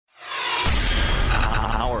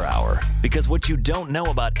Because what you don't know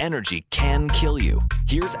about energy can kill you.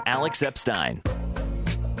 Here's Alex Epstein.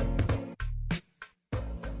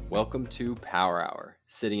 Welcome to Power Hour.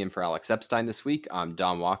 Sitting in for Alex Epstein this week, I'm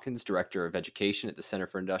Don Watkins, Director of Education at the Center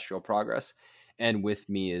for Industrial Progress. And with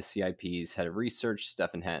me is CIP's Head of Research,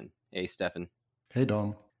 Stefan Henn. Hey, Stefan. Hey,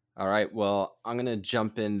 Don. All right, well, I'm going to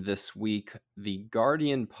jump in this week. The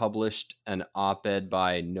Guardian published an op-ed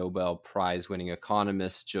by Nobel Prize-winning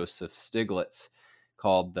economist Joseph Stiglitz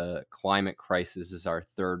called "The Climate Crisis is Our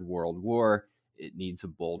Third World War. It Needs a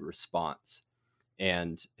Bold Response."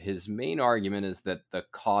 And his main argument is that the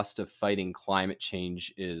cost of fighting climate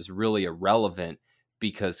change is really irrelevant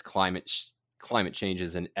because climate change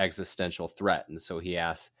is an existential threat. And so he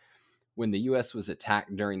asks, when the U.S. was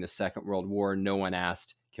attacked during the Second World War, no one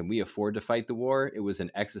asked, can we afford to fight the war? It was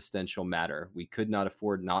an existential matter. We could not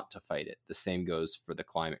afford not to fight it. The same goes for the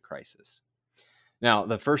climate crisis. Now,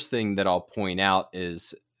 the first thing that I'll point out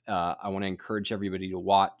is I want to encourage everybody to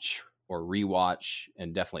watch or rewatch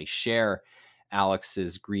and definitely share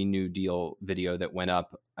Alex's Green New Deal video that went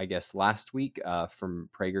up, I guess, last week from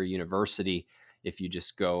Prager University. If you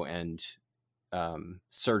just go and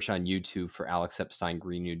search on YouTube for Alex Epstein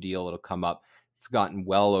Green New Deal, it'll come up. It's gotten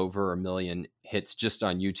well over 1 million hits just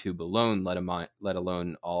on YouTube alone, let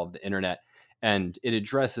alone all of the internet. And it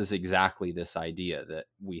addresses exactly this idea that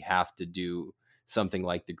we have to do something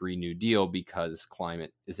like the Green New Deal because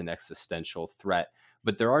climate is an existential threat.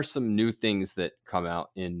 But there are some new things that come out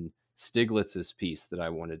in Stiglitz's piece that I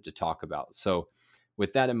wanted to talk about. So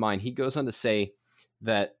with that in mind, he goes on to say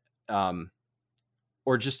that,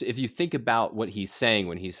 or just if you think about what he's saying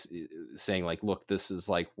when he's saying like, look, this is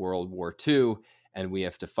like World War II and we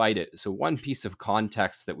have to fight it. So one piece of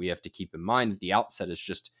context that we have to keep in mind at the outset is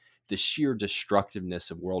just the sheer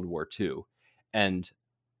destructiveness of World War II. And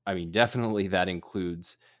I mean, definitely that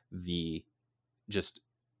includes the just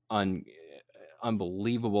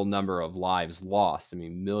unbelievable number of lives lost. I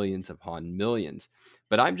mean, millions upon millions.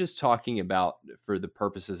 But I'm just talking about, for the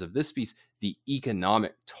purposes of this piece, the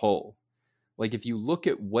economic toll. Like if you look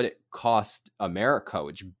at what it cost America,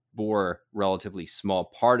 which bore a relatively small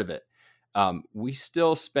part of it, we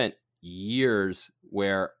still spent years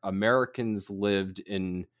where Americans lived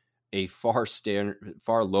in a far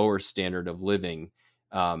lower standard of living,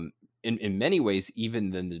 in many ways,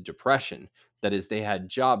 even than the Depression. That is, they had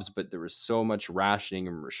jobs, but there was so much rationing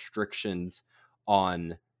and restrictions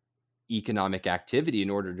on economic activity in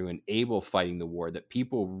order to enable fighting the war that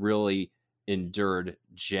people really endured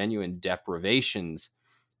genuine deprivations.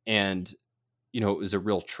 And, you know, it was a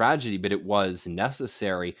real tragedy, but it was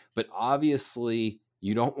necessary. But obviously,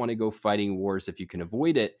 you don't want to go fighting wars if you can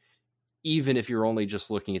avoid it, even if you're only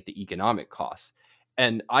just looking at the economic costs.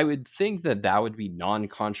 And I would think that that would be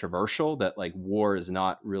non-controversial, that like war is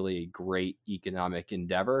not really a great economic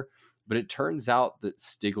endeavor. But it turns out that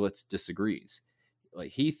Stiglitz disagrees.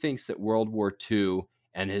 Like he thinks that World War II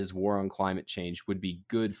and his war on climate change would be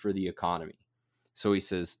good for the economy. So he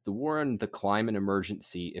says the war on the climate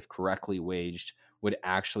emergency, if correctly waged, would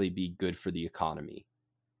actually be good for the economy.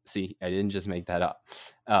 See, I didn't just make that up.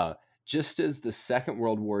 Just as the Second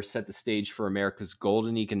World War set the stage for America's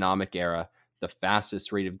golden economic era, the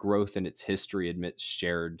fastest rate of growth in its history amidst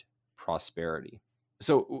shared prosperity.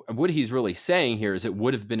 So what he's really saying here is it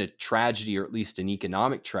would have been a tragedy, or at least an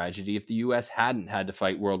economic tragedy, if the U.S. hadn't had to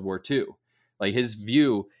fight World War II. Like his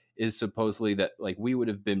view is supposedly that like we would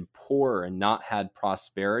have been poor and not had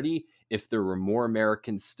prosperity if there were more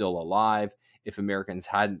Americans still alive, if Americans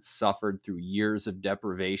hadn't suffered through years of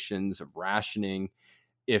deprivations, of rationing,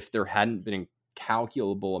 if there hadn't been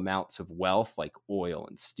incalculable amounts of wealth like oil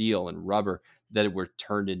and steel and rubber that were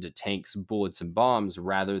turned into tanks, bullets, and bombs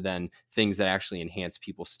rather than things that actually enhance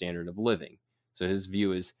people's standard of living. So his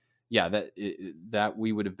view is, yeah, that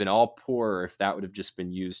we would have been all poorer if that would have just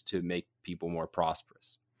been used to make people more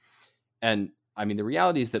prosperous. And I mean, the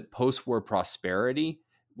reality is that post-war prosperity,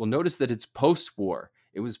 well, notice that it's post-war.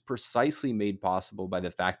 It was precisely made possible by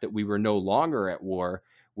the fact that we were no longer at war.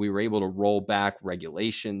 We were able to roll back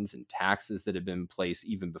regulations and taxes that had been in place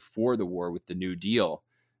even before the war with the New Deal.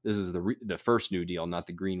 This is the first New Deal, not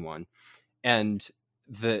the green one. And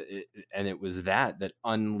it was that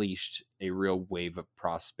unleashed a real wave of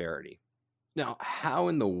prosperity. Now, how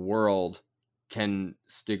in the world can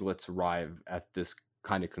Stiglitz arrive at this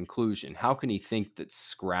kind of conclusion? How can he think that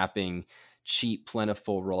scrapping cheap,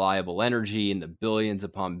 plentiful, reliable energy and the billions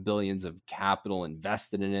upon billions of capital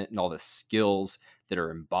invested in it and all the skills that are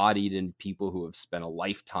embodied in people who have spent a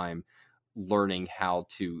lifetime learning how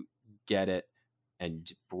to get it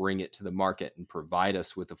and bring it to the market and provide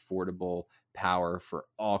us with affordable power for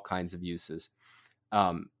all kinds of uses.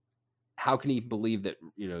 how can he believe that,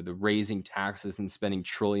 the raising taxes and spending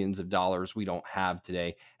trillions of dollars we don't have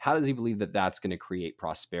today, how does he believe that that's going to create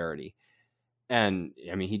prosperity? And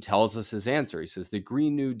I mean, he tells us his answer. He says the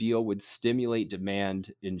Green New Deal would stimulate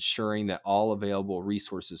demand, ensuring that all available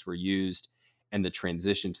resources were used, and the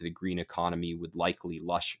transition to the green economy would likely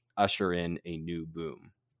usher in a new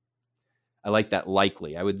boom. I like that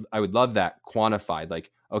likely. I would love that quantified.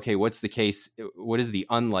 Like, okay, what's the case? What is the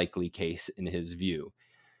unlikely case in his view?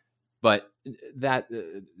 But that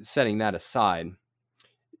setting that aside,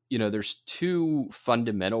 there's two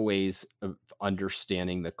fundamental ways of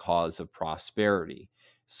understanding the cause of prosperity.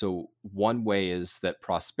 So, one way is that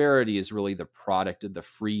prosperity is really the product of the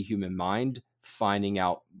free human mind finding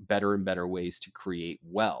out better and better ways to create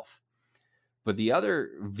wealth. But the other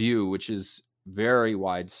view, which is very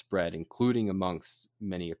widespread, including amongst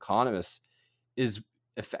many economists, is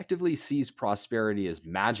effectively sees prosperity as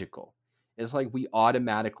magical. It's like we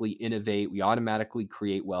automatically innovate, we automatically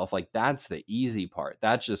create wealth. Like that's the easy part.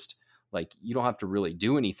 That's just like you don't have to really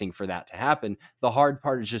do anything for that to happen. The hard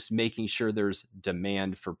part is just making sure there's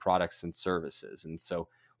demand for products and services. And so,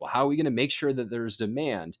 well, how are we going to make sure that there's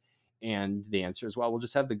demand? And the answer is, well, we'll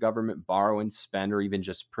just have the government borrow and spend or even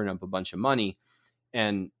just print up a bunch of money.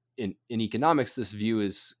 And in economics, this view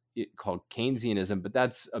is called Keynesianism, but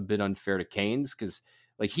that's a bit unfair to Keynes because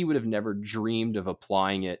like he would have never dreamed of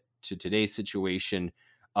applying it to today's situation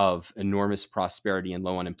of enormous prosperity and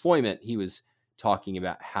low unemployment. He was talking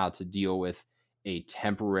about how to deal with a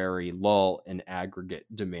temporary lull in aggregate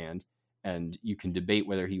demand. And you can debate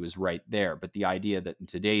whether he was right there. But the idea that in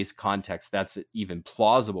today's context, that's an even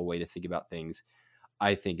plausible way to think about things,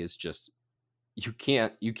 I think is just you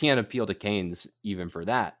can't appeal to Keynes even for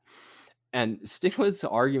that. And Stiglitz's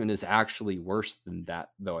argument is actually worse than that,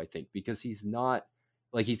 though, I think, because he's not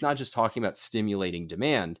just talking about stimulating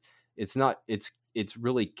demand. It's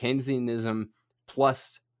really Keynesianism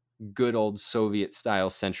plus good old Soviet style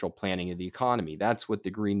central planning of the economy. That's what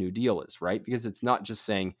the Green New Deal is, right? Because it's not just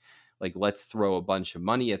saying like, let's throw a bunch of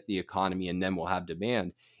money at the economy and then we'll have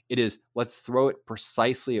demand. It is, let's throw it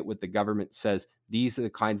precisely at what the government says. These are the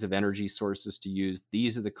kinds of energy sources to use.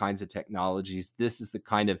 These are the kinds of technologies. This is the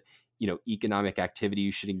kind of economic activity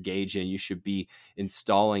you should engage in. You should be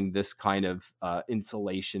installing this kind of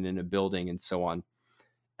insulation in a building and so on.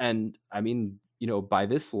 And I mean, by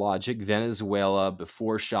this logic, Venezuela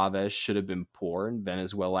before Chavez should have been poor, and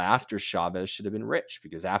Venezuela after Chavez should have been rich,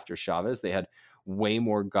 because after Chavez, they had way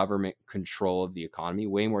more government control of the economy,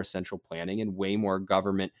 way more central planning, and way more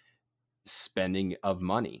government spending of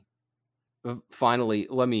money. Finally,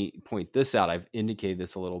 let me point this out. I've indicated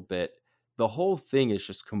this a little bit. The whole thing is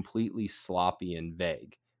just completely sloppy and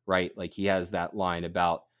vague, right? Like he has that line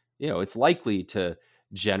about, it's likely to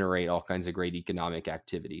generate all kinds of great economic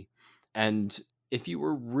activity. And if you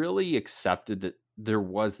were really accepted that there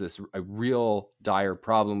was a real dire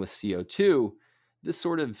problem with CO2, this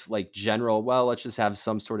sort of like general, well, let's just have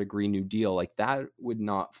some sort of Green New Deal, like that would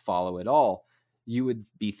not follow at all. You would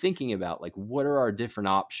be thinking about like, what are our different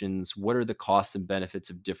options? What are the costs and benefits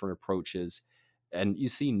of different approaches? And you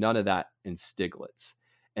see none of that in Stiglitz.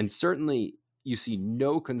 And certainly you see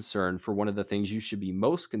no concern for one of the things you should be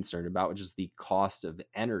most concerned about, which is the cost of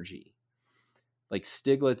energy. Like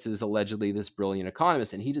Stiglitz is allegedly this brilliant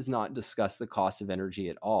economist, and he does not discuss the cost of energy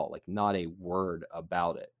at all, like not a word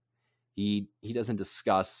about it. He doesn't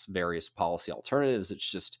discuss various policy alternatives.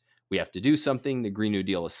 It's just, we have to do something. The Green New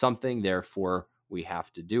Deal is something, therefore we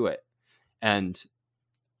have to do it. And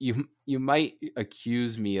you might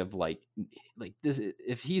accuse me of like this,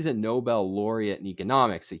 if he's a Nobel laureate in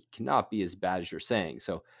economics, it cannot be as bad as you're saying.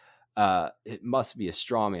 So it must be a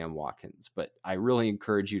straw man, Watkins. But I really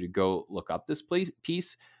encourage you to go look up this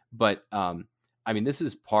piece. But I mean, this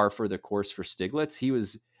is par for the course for Stiglitz. He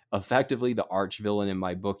was effectively the arch villain in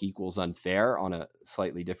my book Equals Unfair on a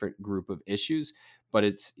slightly different group of issues. But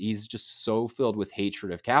he's just so filled with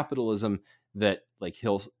hatred of capitalism that like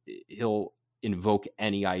he'll invoke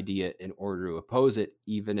any idea in order to oppose it,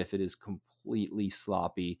 even if it is completely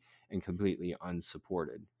sloppy and completely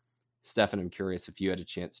unsupported. Stefan, I'm curious if you had a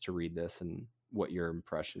chance to read this and what your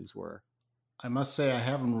impressions were. I must say I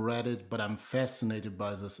haven't read it, but I'm fascinated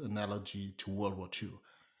by this analogy to World War II,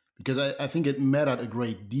 because I think it mattered a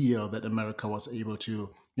great deal that America was able to,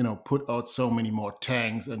 put out so many more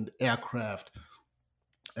tanks and aircraft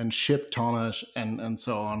and ship tonnage and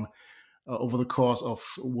so on over the course of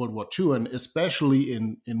World War II. And especially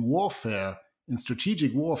in warfare, in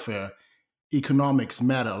strategic warfare, economics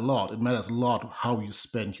matter a lot. It matters a lot how you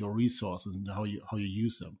spend your resources and how you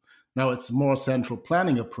use them. Now it's a more central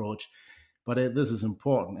planning approach, but this is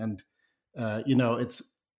important. And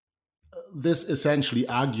this essentially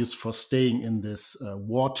argues for staying in this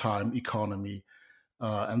wartime economy.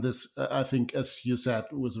 And this, I think, as you said,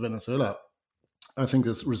 with Venezuela, I think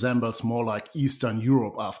this resembles more like Eastern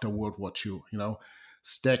Europe after World War II,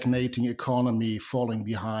 stagnating economy, falling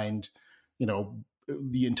behind,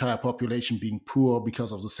 the entire population being poor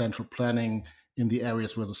because of the central planning in the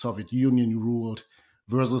areas where the Soviet Union ruled,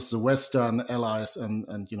 versus the Western allies and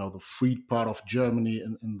the freed part of Germany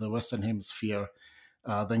in the Western Hemisphere,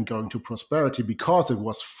 then going to prosperity because it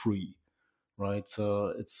was free, right?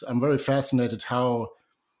 So I'm very fascinated how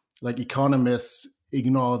economists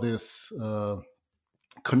ignore this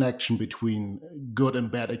connection between good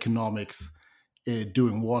and bad economics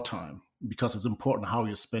during wartime, because it's important how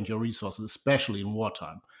you spend your resources, especially in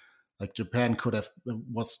wartime. Like Japan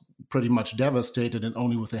was pretty much devastated, and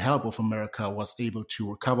only with the help of America was able to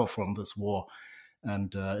recover from this war.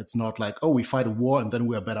 And it's not like, oh, we fight a war and then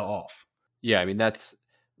we're better off. Yeah, I mean that's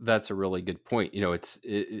a really good point.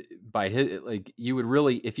 Like you would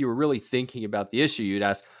really, if you were really thinking about the issue, you'd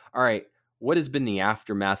ask, all right, what has been the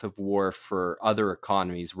aftermath of war for other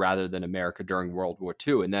economies rather than America during World War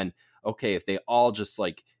II? And then, okay, if they all just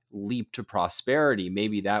like leap to prosperity,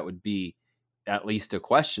 maybe that would be at least a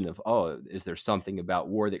question of, oh, is there something about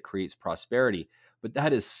war that creates prosperity? But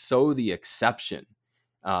that is so the exception.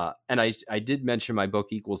 And I did mention my book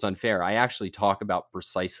Equals Unfair. I actually talk about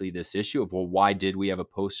precisely this issue of, well, why did we have a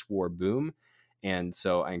post-war boom? And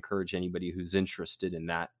so I encourage anybody who's interested in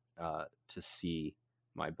that to see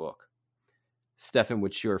my book. Stefan,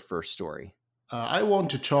 what's your first story? I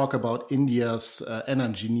want to talk about India's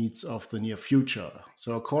energy needs of the near future.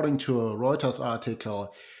 So according to a Reuters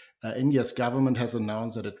article, India's government has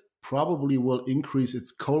announced that it probably will increase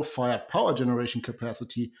its coal-fired power generation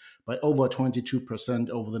capacity by over 22%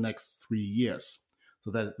 over the next 3 years.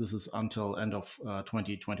 So that this is until end of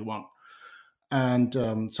 2021.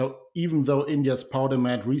 And so even though India's power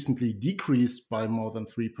demand recently decreased by more than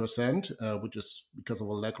 3%, which is because of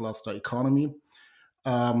a lackluster economy,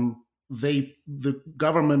 the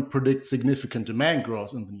government predicts significant demand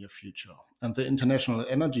growth in the near future. And the International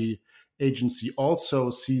Energy Agency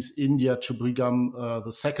also sees India to become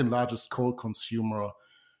the second largest coal consumer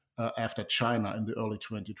after China in the early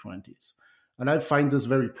 2020s. And I find this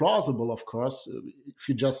very plausible, of course, if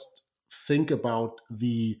you just think about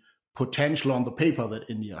the potential on the paper that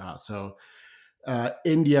India has. So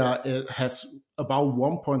India has about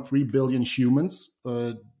 1.3 billion humans,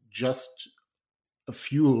 just a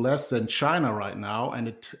few less than China right now, and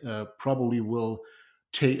it probably will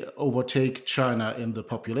overtake China in the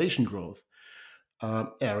population growth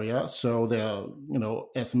area. So there are,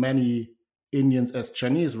 as many Indians as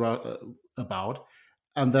Chinese about,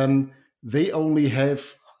 and then they only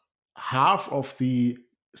have half of the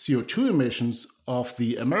CO2 emissions of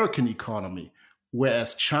the American economy,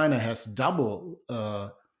 whereas China has double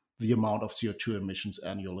the amount of CO2 emissions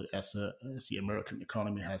annually as the American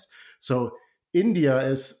economy has. So India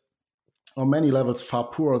is on many levels far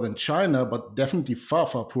poorer than China, but definitely far,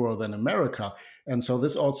 far poorer than America. And so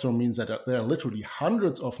this also means that there are literally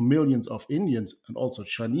hundreds of millions of Indians and also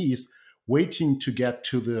Chinese waiting to get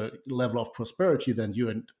to the level of prosperity that you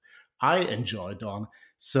and I enjoy, Don.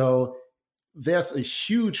 So there's a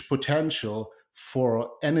huge potential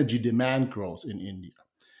for energy demand growth in India,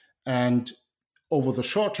 and over the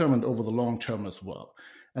short term and over the long term as well.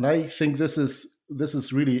 And I think this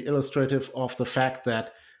is really illustrative of the fact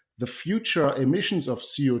that the future emissions of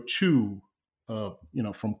CO2,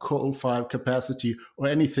 from coal-fired capacity or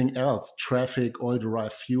anything else, traffic,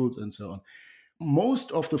 oil-derived fuels, and so on,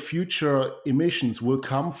 most of the future emissions will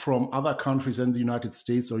come from other countries than the United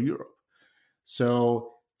States or Europe.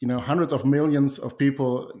 So, hundreds of millions of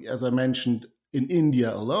people, as I mentioned, in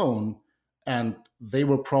India alone, and they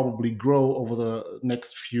will probably grow over the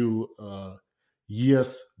next few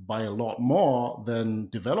years by a lot more than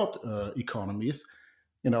developed economies,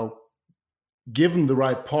 given the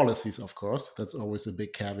right policies, of course. That's always a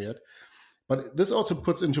big caveat. But this also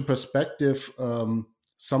puts into perspective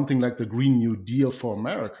something like the Green New Deal for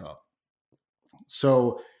America.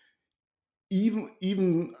 So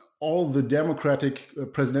even all the Democratic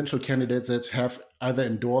presidential candidates that have either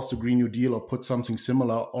endorsed the Green New Deal or put something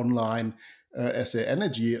similar online as their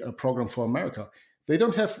energy program for America, they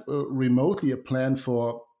don't have remotely a plan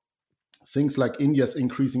for things like India's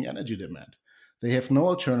increasing energy demand. They have no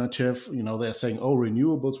alternative. They're saying, oh,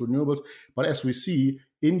 renewables. But as we see,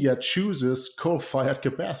 India chooses coal-fired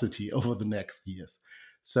capacity over the next years.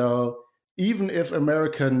 So even if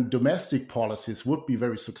American domestic policies would be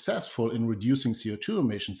very successful in reducing CO2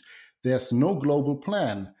 emissions, there's no global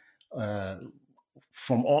plan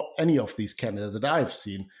from any of these candidates that I've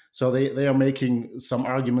seen So they are making some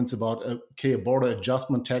arguments about a border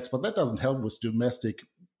adjustment tax, but that doesn't help with domestic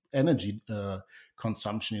energy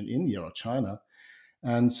consumption in India or China.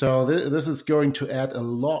 And so this is going to add a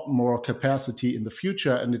lot more capacity in the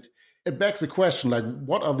future. And it begs the question, like,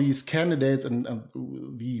 what are these candidates and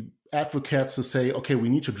the advocates who say, okay, we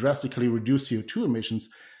need to drastically reduce CO2 emissions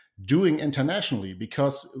doing internationally?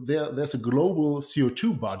 Because there's a global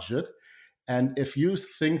CO2 budget. And if you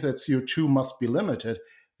think that CO2 must be limited,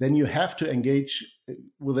 then you have to engage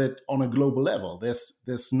with it on a global level.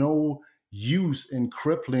 There's no use in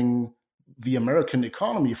crippling the American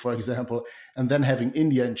economy, for example, and then having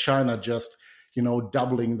India and China just,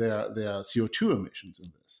 doubling their CO2 emissions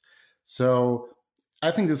in this. So I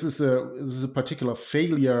think this is a particular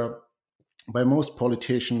failure by most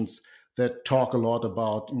politicians that talk a lot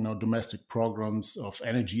about domestic programs of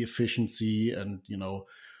energy efficiency and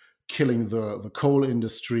killing the coal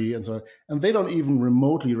industry and so, and they don't even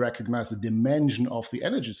remotely recognize the dimension of the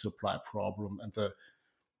energy supply problem and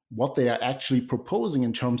what they are actually proposing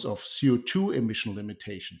in terms of CO2 emission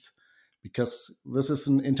limitations, because this is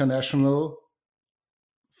an international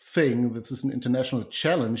thing. This is an international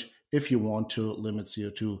challenge if you want to limit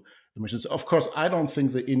CO2 emissions. Of course, I don't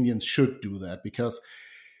think the Indians should do that, because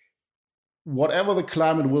whatever the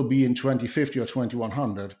climate will be in 2050 or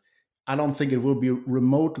 2100, I don't think it will be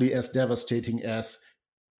remotely as devastating as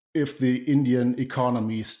if the Indian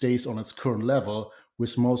economy stays on its current level,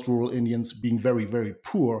 with most rural Indians being very, very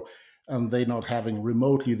poor, and they not having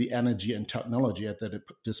remotely the energy and technology at their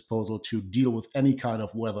disposal to deal with any kind of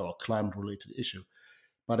weather or climate-related issue.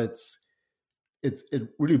 But it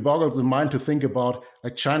really boggles the mind to think about,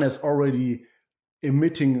 like, China is already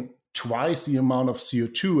emitting twice the amount of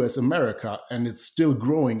CO2 as America, and it's still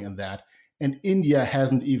growing in that. And India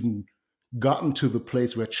hasn't even gotten to the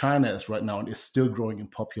place where China is right now and is still growing in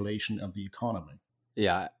population and the economy.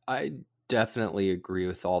 Yeah, I definitely agree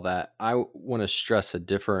with all that. I want to stress a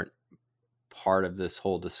different part of this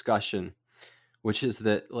whole discussion, which is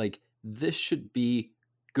that, like, this should be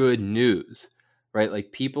good news, right?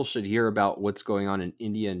 Like, people should hear about what's going on in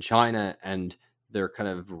India and China and their kind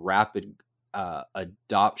of rapid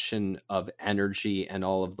adoption of energy and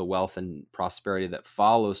all of the wealth and prosperity that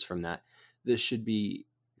follows from that. This should be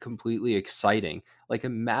completely exciting. Like,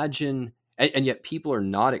 imagine, and yet people are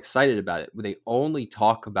not excited about it. They only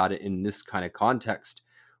talk about it in this kind of context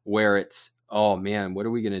where it's, oh man, what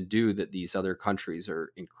are we going to do that these other countries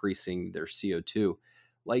are increasing their CO2?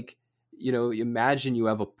 Like, imagine you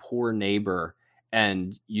have a poor neighbor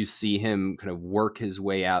and you see him kind of work his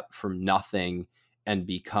way out from nothing and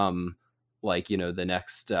become, like, the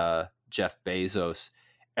next Jeff Bezos.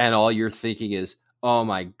 And all you're thinking is, oh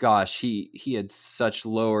my gosh, he had such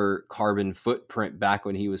lower carbon footprint back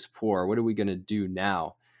when he was poor. What are we going to do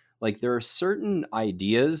now? Like, there are certain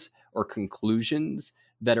ideas or conclusions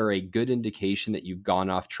that are a good indication that you've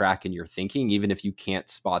gone off track in your thinking, even if you can't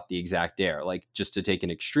spot the exact error. Like, just to take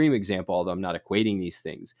an extreme example, although I'm not equating these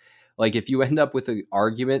things, like, if you end up with an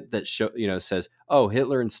argument that says, oh,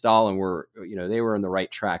 Hitler and Stalin were, they were on the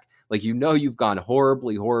right track, like, you've gone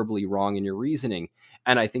horribly, horribly wrong in your reasoning.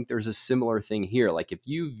 And I think there's a similar thing here. Like, if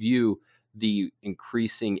you view the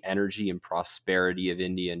increasing energy and prosperity of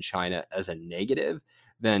India and China as a negative,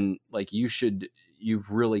 then, like,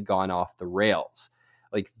 you've really gone off the rails.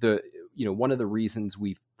 Like, one of the reasons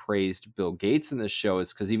we've praised Bill Gates in this show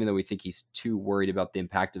is because even though we think he's too worried about the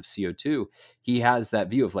impact of CO2, he has that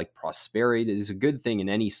view of, like, prosperity is a good thing, and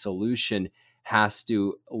any solution has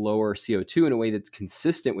to lower CO2 in a way that's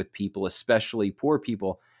consistent with people, especially poor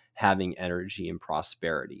people, having energy and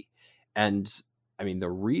prosperity. And I mean,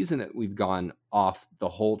 the reason that we've gone off the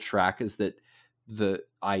whole track is that the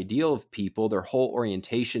ideal of people, their whole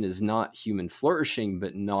orientation is not human flourishing,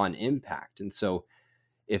 but non-impact. And so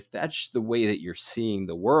if that's the way that you're seeing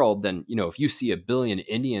the world, then, if you see 1 billion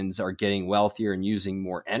Indians are getting wealthier and using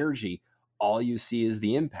more energy, all you see is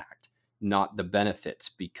the impact, not the benefits,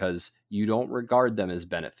 because you don't regard them as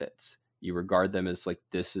benefits. You regard them as, like,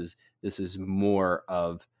 this is more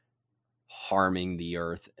of harming the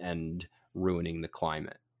earth and ruining the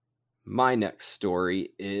climate. My next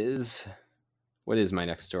story is, what is my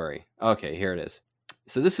next story? Okay, here it is.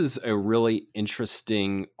 So this is a really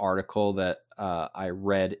interesting article that I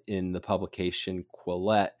read in the publication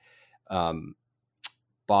Quillette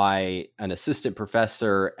by an assistant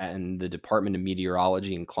professor in the Department of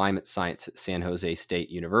Meteorology and Climate Science at San Jose State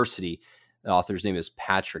University. The author's name is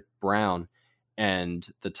Patrick Brown, and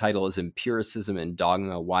the title is Empiricism and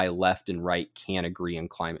Dogma, Why Left and Right Can't Agree on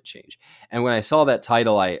Climate Change. And when I saw that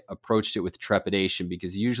title, I approached it with trepidation,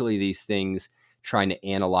 because usually these things, trying to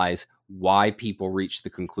analyze why people reach the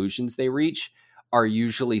conclusions they reach, are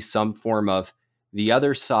usually some form of the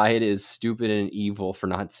other side is stupid and evil for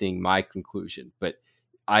not seeing my conclusion. But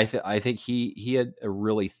I think he had a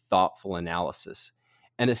really thoughtful analysis,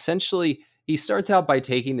 and essentially he starts out by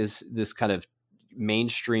taking this kind of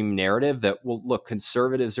mainstream narrative that, well, look,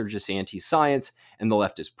 conservatives are just anti-science and the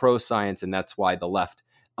left is pro-science, and that's why the left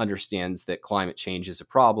understands that climate change is a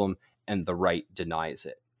problem and the right denies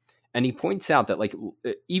it. And he points out that, like,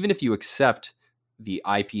 even if you accept the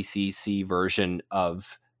IPCC version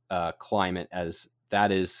of climate as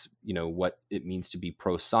that is, what it means to be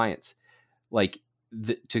pro-science, like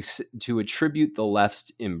to attribute the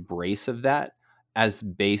left's embrace of that as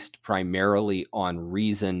based primarily on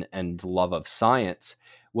reason and love of science,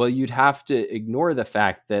 well, you'd have to ignore the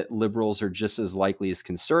fact that liberals are just as likely as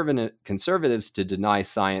conservatives to deny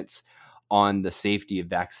science on the safety of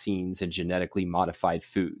vaccines and genetically modified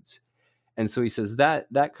foods. And so he says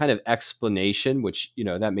that kind of explanation, which,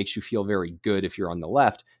 that makes you feel very good if you're on the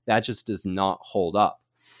left, that just does not hold up.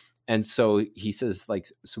 And so he says,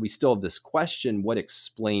 so we still have this question, what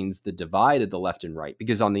explains the divide of the left and right?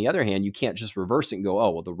 Because on the other hand, you can't just reverse it and go,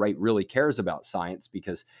 oh, well, the right really cares about science,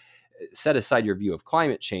 because set aside your view of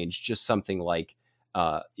climate change, just something like,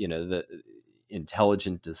 the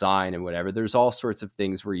intelligent design and whatever, there's all sorts of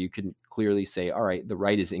things where you can clearly say, all right, the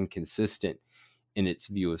right is inconsistent in its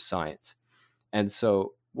view of science. And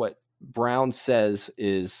so what Brown says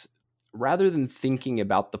is, rather than thinking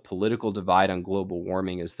about the political divide on global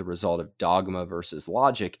warming as the result of dogma versus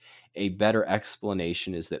logic, a better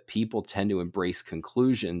explanation is that people tend to embrace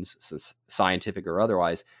conclusions, scientific or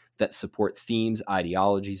otherwise, that support themes,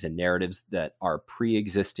 ideologies, and narratives that are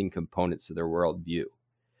pre-existing components of their worldview.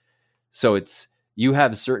 So you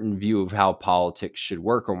have a certain view of how politics should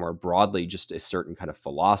work, or more broadly, just a certain kind of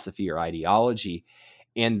philosophy or ideology,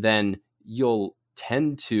 and then you'll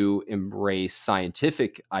tend to embrace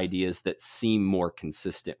scientific ideas that seem more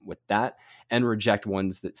consistent with that and reject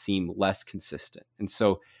ones that seem less consistent. And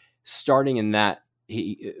so starting in that,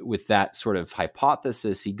 with that sort of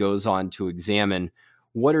hypothesis, he goes on to examine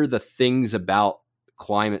what are the things about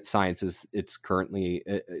climate science as it's currently,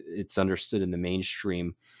 it's understood in the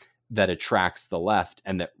mainstream, that attracts the left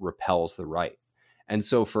and that repels the right. And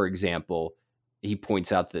so, for example, he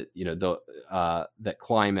points out that, that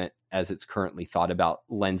climate, as it's currently thought about,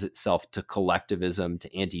 lends itself to collectivism,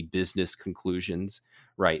 to anti-business conclusions,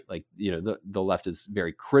 right? Like, the left is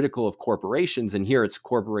very critical of corporations, and here it's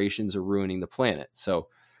corporations are ruining the planet. So,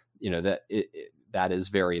 that is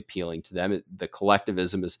very appealing to them. The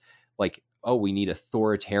collectivism is like, oh, we need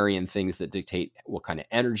authoritarian things that dictate what kind of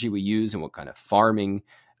energy we use and what kind of farming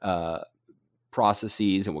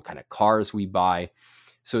processes and what kind of cars we buy.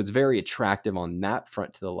 So it's very attractive on that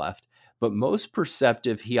front to the left. But most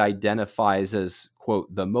perceptive, he identifies as,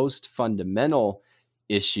 quote, the most fundamental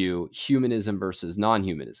issue, humanism versus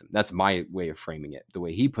non-humanism. That's my way of framing it. The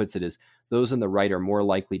way he puts it is, those on the right are more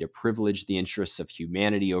likely to privilege the interests of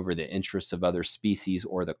humanity over the interests of other species,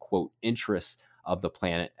 or the, quote, interests of the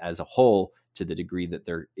planet as a whole, to the degree that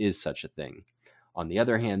there is such a thing. On the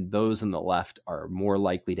other hand, those on the left are more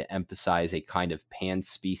likely to emphasize a kind of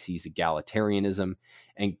pan-species egalitarianism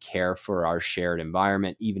and care for our shared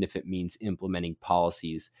environment, even if it means implementing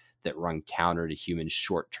policies that run counter to human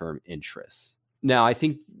short-term interests. Now, I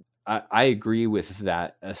think I agree with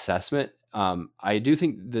that assessment. I do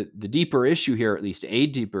think that the deeper issue here, at least a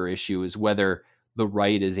deeper issue, is whether the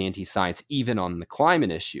right is anti-science even on the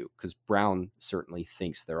climate issue, because Brown certainly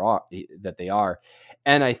thinks that they are.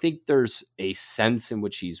 And I think there's a sense in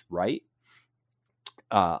which he's right.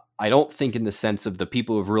 I don't think in the sense of the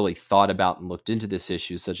people who've really thought about and looked into this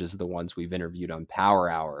issue, such as the ones we've interviewed on Power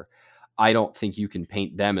Hour. I don't think you can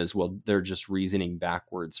paint them as, well, they're just reasoning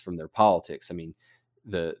backwards from their politics. I mean,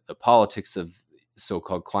 the politics of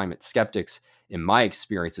so-called climate skeptics, in my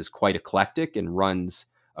experience, is quite eclectic and runs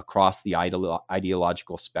across the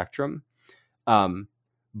ideological spectrum.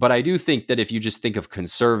 But I do think that if you just think of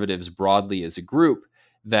conservatives broadly as a group,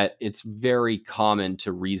 that it's very common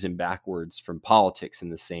to reason backwards from politics in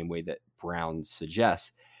the same way that Brown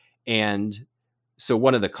suggests. And so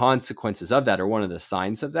one of the consequences of that, or one of the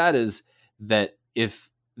signs of that, is that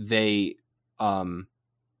if they don't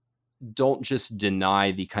just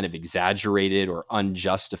deny the kind of exaggerated or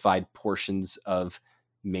unjustified portions of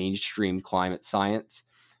mainstream climate science,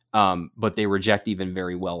 but they reject even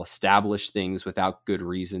very well-established things without good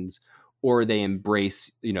reasons, or they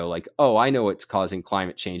embrace, like, oh, I know it's causing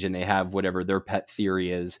climate change, and they have whatever their pet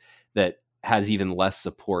theory is that has even less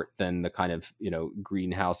support than the kind of,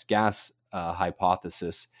 greenhouse gas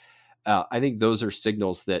hypothesis. I think those are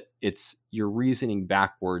signals that you're reasoning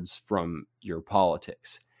backwards from your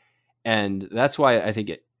politics. And that's why I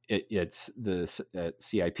think it's the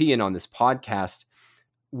CIP and on this podcast,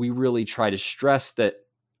 we really try to stress that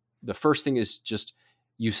the first thing is just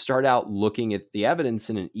you start out looking at the evidence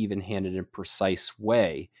in an even-handed and precise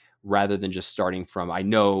way, rather than just starting from, I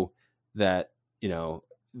know that,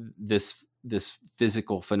 this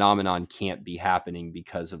physical phenomenon can't be happening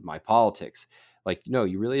because of my politics. Like, no,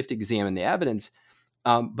 you really have to examine the evidence.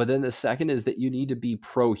 But then the second is that you need to be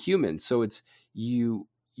pro-human. So it's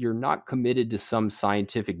you're not committed to some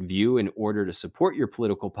scientific view in order to support your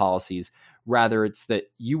political policies. Rather, it's that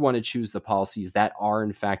you want to choose the policies that are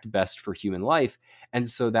in fact best for human life. And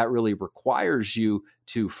so that really requires you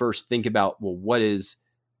to first think about, well, what is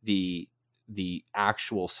the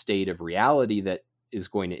actual state of reality that is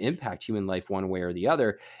going to impact human life one way or the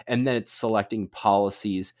other. And then it's selecting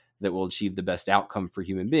policies that will achieve the best outcome for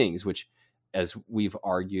human beings, which, as we've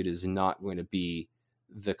argued, is not going to be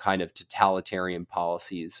the kind of totalitarian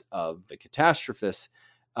policies of the catastrophists.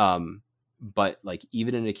 But like,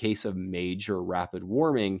 even in a case of major rapid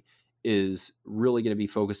warming, is really going to be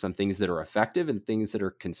focused on things that are effective and things that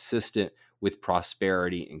are consistent with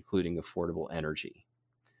prosperity, including affordable energy.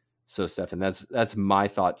 So, Stefan, that's my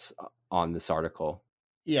thoughts on this article.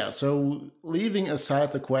 Yeah, so leaving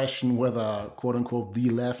aside the question whether, quote unquote, the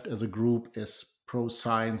left as a group is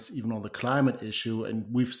pro-science, even on the climate issue, and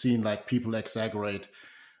we've seen like people exaggerate,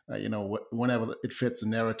 whenever it fits the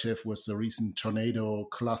narrative, with the recent tornado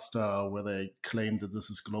cluster where they claim that this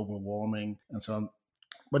is global warming and so on.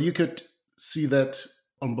 But you could see that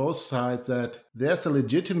on both sides, that there's a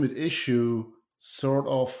legitimate issue sort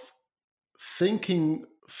of thinking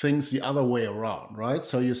things the other way around, right?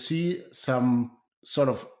 So you see some sort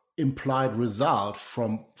of implied result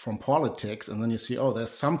from politics, and then you see, oh,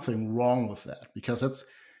 there's something wrong with that, because that's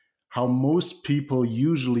how most people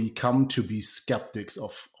usually come to be skeptics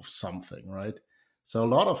of something, right? So a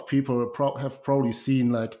lot of people have probably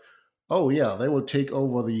seen like, oh yeah, they will take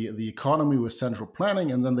over the economy with central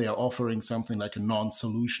planning, and then they are offering something like a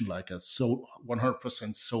non-solution, like a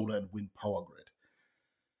 100% solar and wind power grid.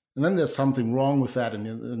 And then there's something wrong with that,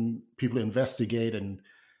 and people investigate and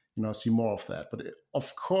see more of that. But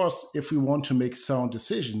of course, if we want to make sound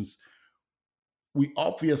decisions, we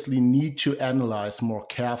obviously need to analyze more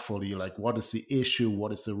carefully, like, what is the issue,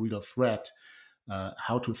 what is the real threat,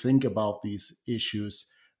 how to think about these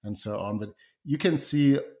issues, and so on. But you can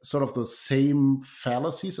see sort of the same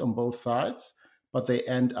fallacies on both sides, but they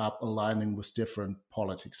end up aligning with different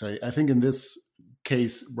politics. I think in this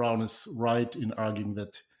case, Brown is right in arguing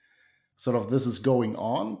that sort of this is going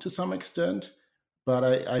on to some extent, but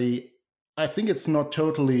I think it's not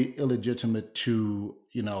totally illegitimate to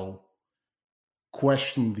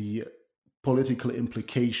question the political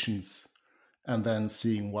implications and then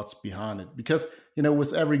seeing what's behind it. Because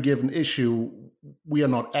with every given issue, we are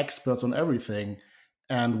not experts on everything,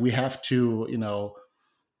 and we have to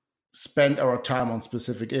spend our time on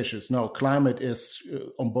specific issues. No, climate is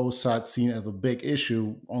on both sides seen as a big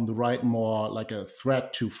issue. On the right, more like a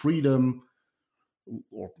threat to freedom,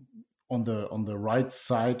 or on the right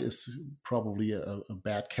side is probably a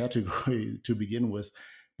bad category to begin with.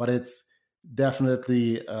 But it's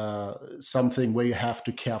definitely something where you have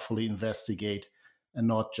to carefully investigate and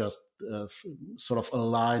not just sort of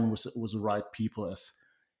align with the right people, as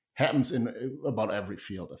happens in about every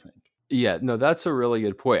field, I think. Yeah, no, that's a really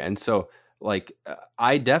good point. And so, like,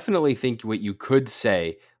 I definitely think what you could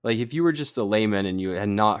say, like, if you were just a layman and you had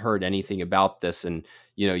not heard anything about this, and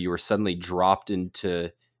you were suddenly dropped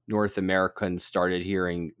into North America and started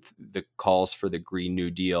hearing the calls for the Green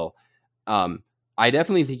New Deal, I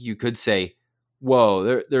definitely think you could say,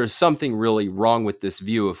 whoa, there's something really wrong with this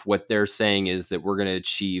view if what they're saying is that we're going to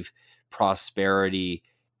achieve prosperity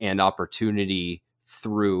and opportunity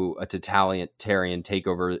through a totalitarian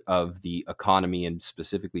takeover of the economy, and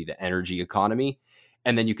specifically the energy economy.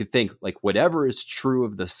 And then you could think, like, whatever is true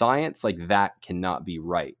of the science, like, that cannot be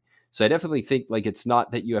right. So I definitely think, like, it's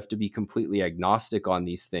not that you have to be completely agnostic on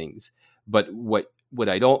these things, but what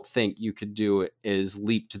I don't think you could do is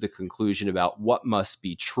leap to the conclusion about what must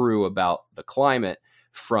be true about the climate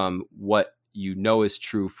from what is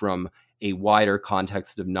true from a wider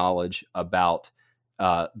context of knowledge about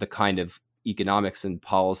the kind of economics and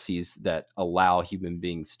policies that allow human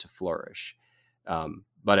beings to flourish.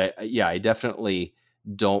 But I definitely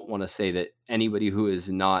don't want to say that anybody who has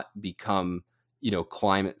not become,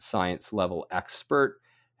 climate science level expert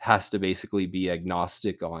has to basically be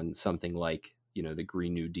agnostic on something like, the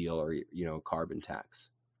Green New Deal or, carbon tax.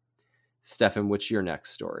 Stefan, what's your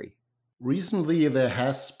next story? Recently, there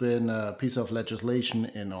has been a piece of legislation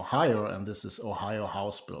in Ohio, and this is Ohio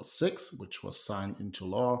House Bill 6, which was signed into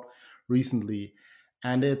law recently.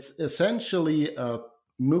 And it's essentially a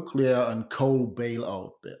nuclear and coal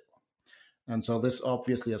bailout bill. And so this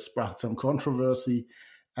obviously has sparked some controversy.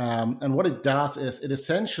 And what it does is it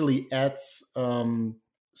essentially adds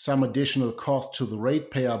some additional cost to the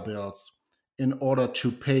ratepayer bills in order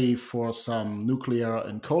to pay for some nuclear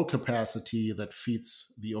and coal capacity that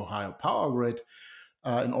feeds the Ohio power grid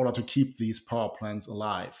in order to keep these power plants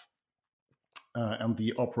alive. And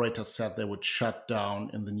the operators said they would shut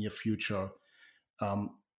down in the near future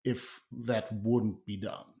if that wouldn't be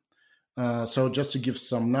done. So just to give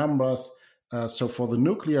some numbers, so for the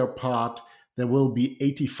nuclear part, there will be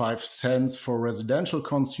 85 cents for residential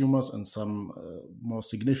consumers and some more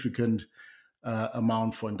significant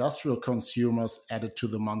amount for industrial consumers added to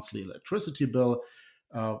the monthly electricity bill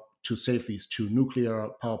to save these two nuclear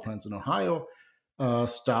power plants in Ohio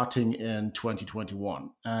starting in 2021.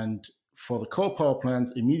 And for the coal power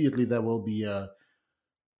plants, immediately there will be a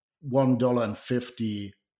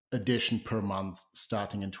 $1.50 addition per month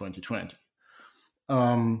starting in 2020.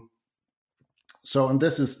 And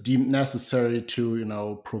this is deemed necessary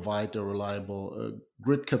to, provide a reliable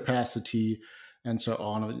grid capacity and so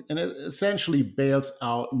on. And it essentially bails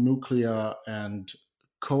out nuclear and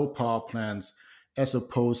coal power plants as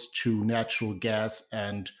opposed to natural gas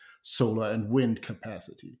and solar and wind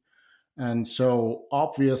capacity. And so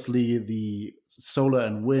obviously the solar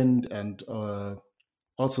and wind and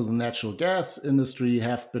also the natural gas industry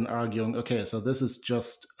have been arguing, okay, so this is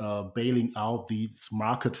just bailing out these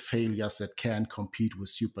market failures that can compete with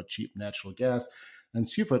super cheap natural gas and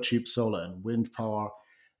super cheap solar and wind power.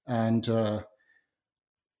 And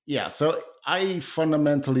so I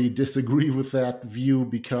fundamentally disagree with that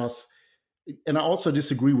view and I also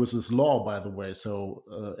disagree with this law, by the way. So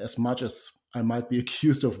as much as I might be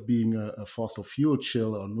accused of being a fossil fuel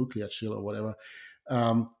chill or nuclear chill or whatever,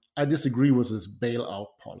 I disagree with this bailout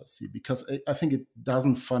policy because I think it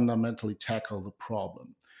doesn't fundamentally tackle the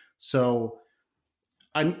problem. So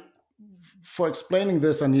for explaining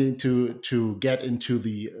this, I need to get into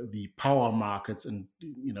the power markets and,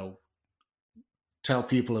 tell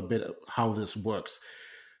people a bit how this works.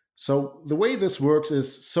 So the way this works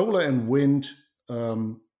is solar and wind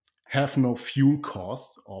have no fuel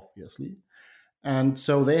costs, obviously. And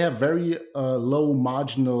so they have very low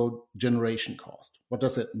marginal generation cost. What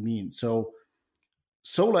does that mean? So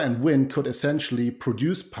solar and wind could essentially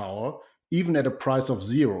produce power even at a price of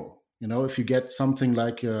zero. If you get something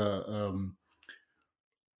like a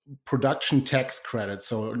production tax credit,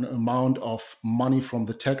 so an amount of money from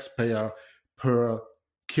the taxpayer per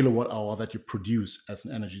kilowatt hour that you produce as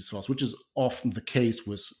an energy source, which is often the case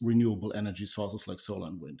with renewable energy sources like solar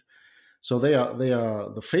and wind. So they are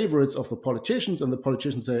the favorites of the politicians, and the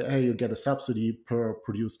politicians say, hey, you get a subsidy per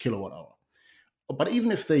produced kilowatt hour. But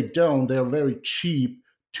even if they don't, they're very cheap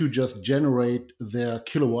to just generate their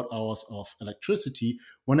kilowatt hours of electricity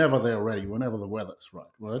whenever they're ready, whenever the weather is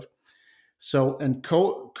right? So, and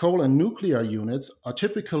coal and nuclear units are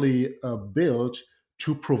typically built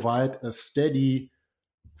to provide a steady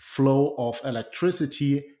flow of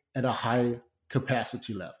electricity at a high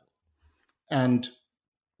capacity level. And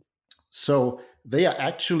so they are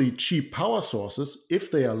actually cheap power sources if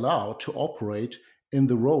they are allowed to operate in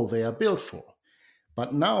the role they are built for.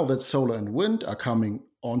 But now that solar and wind are coming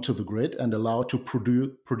onto the grid and allowed to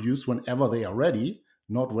produce whenever they are ready,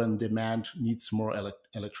 not when demand needs more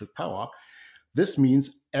electric power, this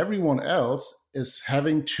means everyone else is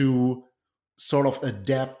having to sort of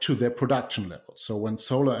adapt to their production level. So when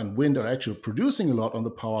solar and wind are actually producing a lot on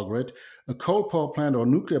the power grid, a coal power plant or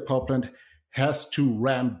nuclear power plant has to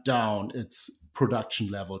ramp down its production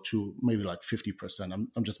level to maybe like 50%.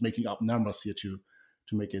 I'm just making up numbers here to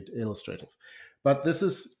make it illustrative. But this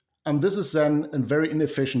is then a very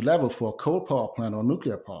inefficient level for a coal power plant or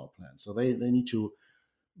nuclear power plant. So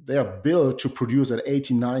they are built to produce at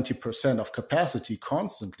 80-90% of capacity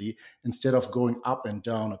constantly instead of going up and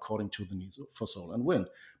down according to the needs for solar and wind.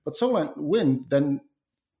 But solar and wind then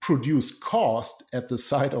produce cost at the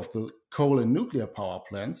site of the coal and nuclear power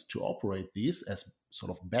plants to operate these as sort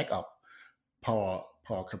of backup power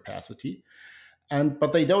capacity.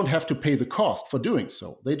 But they don't have to pay the cost for doing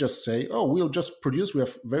so. They just say, oh, we'll just produce. We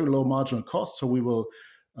have very low marginal costs, so we will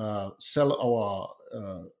sell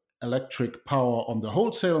our electric power on the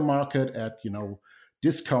wholesale market at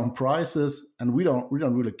discount prices, and we don't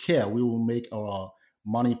really care. We will make our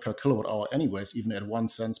money per kilowatt hour anyways, even at 1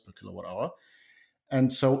 cent per kilowatt hour.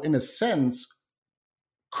 And so in a sense,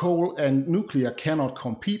 coal and nuclear cannot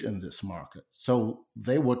compete in this market. So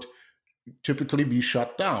they would typically be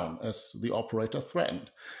shut down as the operator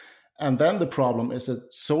threatened. And then the problem is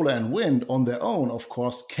that solar and wind on their own, of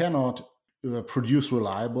course, cannot produce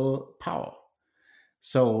reliable power.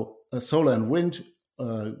 So solar and wind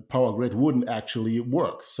power grid wouldn't actually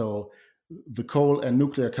work. So the coal and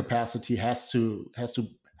nuclear capacity has to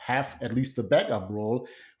have at least the backup role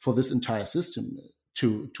for this entire system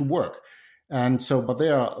to work. And so, but they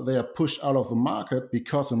are pushed out of the market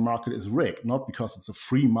because the market is rigged, not because it's a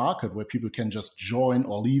free market where people can just join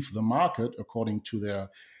or leave the market according to their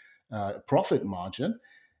profit margin.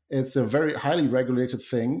 It's a very highly regulated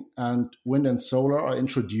thing, and wind and solar are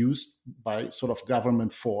introduced by sort of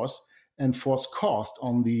government force and force cost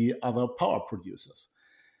on the other power producers.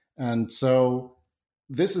 And so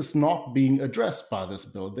this is not being addressed by this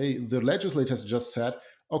bill. The legislators just said,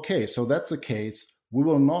 okay, so that's the case. We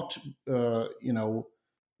will not,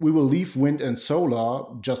 we will leave wind and solar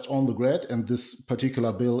just on the grid. And this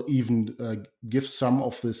particular bill even gives some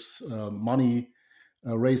of this money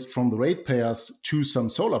raised from the ratepayers to some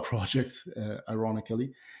solar projects,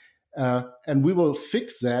 ironically. And we will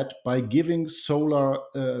fix that by giving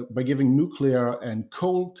nuclear and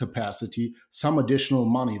coal capacity some additional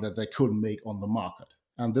money that they couldn't make on the market.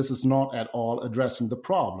 And this is not at all addressing the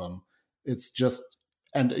problem. It's just,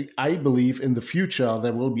 and I believe in the future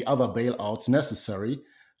there will be other bailouts necessary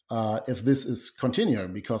if this is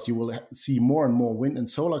continuing, because you will see more and more wind and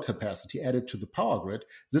solar capacity added to the power grid.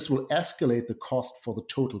 This will escalate the cost for the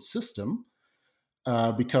total system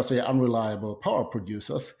because they are unreliable power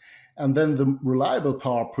producers. And then the reliable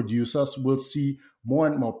power producers will see more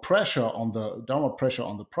and more downward pressure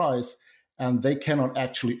on the price, and they cannot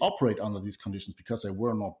actually operate under these conditions because they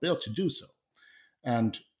were not built to do so.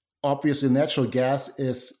 And obviously, natural gas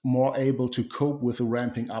is more able to cope with the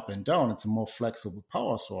ramping up and down. It's a more flexible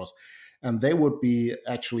power source. And they would be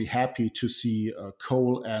actually happy to see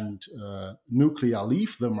coal and nuclear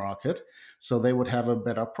leave the market, so they would have a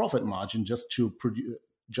better profit margin just to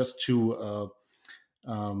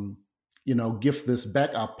give this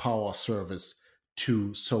backup power service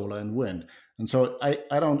to solar and wind. And so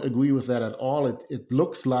I don't agree with that at all. It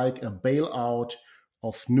looks like a bailout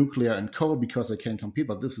of nuclear and coal because they can compete,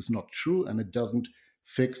 but this is not true, and it doesn't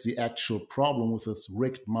fix the actual problem with this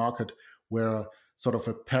rigged market where sort of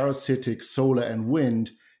a parasitic solar and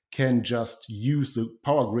wind can just use the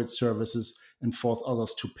power grid services and force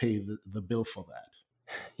others to pay the bill for that.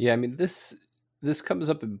 Yeah, I mean, this comes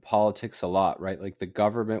up in politics a lot, right? Like the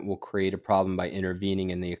government will create a problem by intervening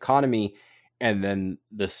in the economy, and then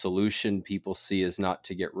the solution people see is not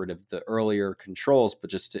to get rid of the earlier controls,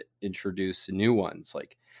 but just to introduce new ones.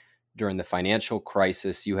 Like during the financial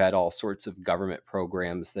crisis, you had all sorts of government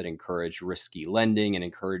programs that encouraged risky lending and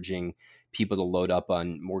encouraging people to load up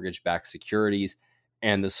on mortgage-backed securities.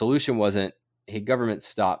 And the solution wasn't, hey, government,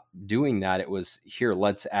 stop doing that. It was, here,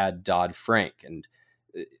 let's add Dodd-Frank.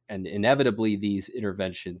 And inevitably, these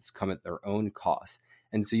interventions come at their own cost.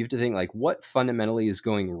 And so you have to think, like, what fundamentally is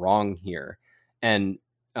going wrong here? And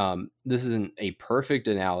this isn't a perfect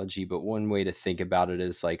analogy, but one way to think about it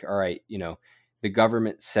is like, all right, the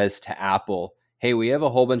government says to Apple, hey, we have a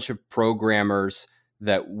whole bunch of programmers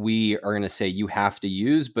that we are going to say you have to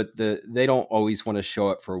use, but they don't always want to show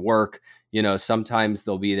up for work. Sometimes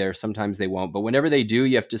they'll be there, sometimes they won't. But whenever they do,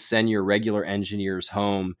 you have to send your regular engineers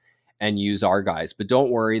home and use our guys. But don't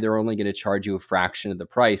worry, they're only going to charge you a fraction of the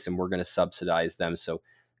price, and we're going to subsidize them, so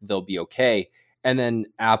they'll be okay. And then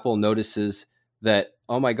Apple notices that,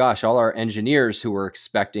 oh my gosh, all our engineers who were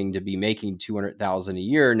expecting to be making $200,000 a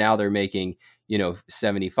year, now they're making,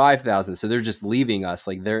 $75,000. So they're just leaving us.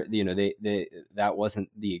 Like that wasn't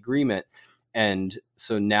the agreement. And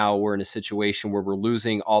so now we're in a situation where we're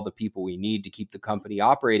losing all the people we need to keep the company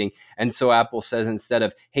operating. And so Apple says, instead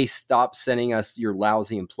of, hey, stop sending us your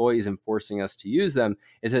lousy employees and forcing us to use them,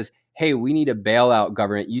 it says, hey, we need a bailout,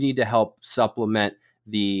 government. You need to help supplement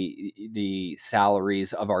the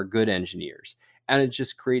salaries of our good engineers. And it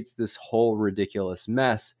just creates this whole ridiculous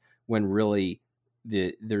mess when really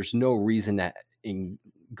there's no reason to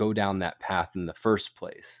go down that path in the first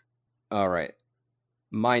place. All right.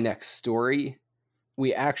 My next story,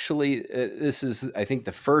 we actually, this is, I think,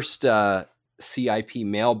 the first CIP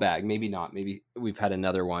mailbag. Maybe not. Maybe we've had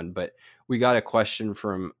another one, but we got a question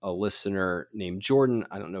from a listener named Jordan.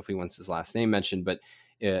 I don't know if he wants his last name mentioned, but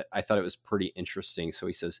I thought it was pretty interesting. So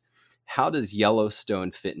he says, how does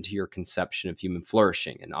Yellowstone fit into your conception of human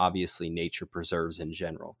flourishing and obviously nature preserves in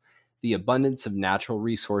general? The abundance of natural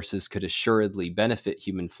resources could assuredly benefit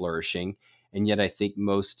human flourishing, and yet I think the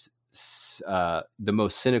most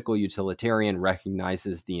cynical utilitarian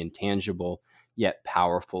recognizes the intangible yet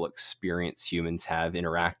powerful experience humans have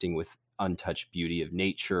interacting with untouched beauty of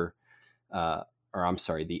nature, the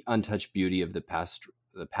untouched beauty of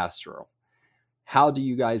the pastoral. How do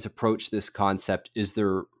you guys approach this concept? Is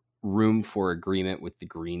there room for agreement with the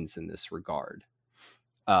Greens in this regard?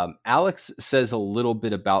 Alex says a little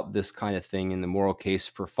bit about this kind of thing in the moral case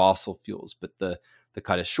for fossil fuels, but the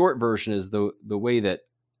kind of short version is the way that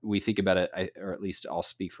we think about it, or at least I'll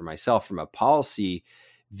speak for myself from a policy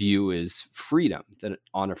view, is freedom. That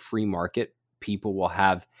on a free market, people will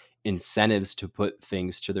have incentives to put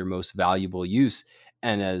things to their most valuable use.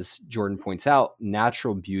 And as Jordan points out,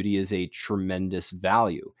 natural beauty is a tremendous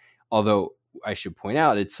value. Although I should point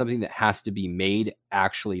out, it's something that has to be made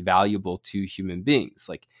actually valuable to human beings.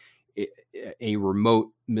 Like a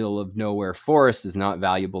remote middle of nowhere forest is not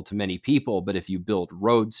valuable to many people, but if you build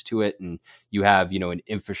roads to it and you have, an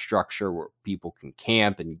infrastructure where people can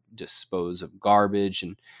camp and dispose of garbage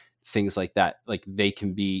and things like that, like they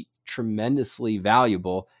can be tremendously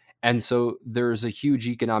valuable. And so there's a huge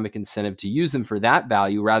economic incentive to use them for that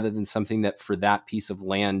value rather than something that for that piece of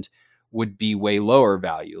land would be way lower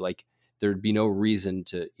value. Like there'd be no reason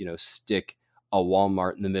to, stick a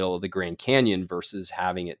Walmart in the middle of the Grand Canyon versus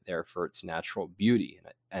having it there for its natural beauty.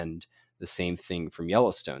 And the same thing from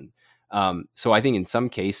Yellowstone. So I think in some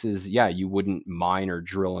cases, yeah, you wouldn't mine or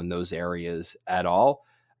drill in those areas at all.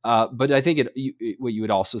 But I think what you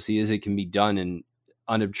would also see is it can be done in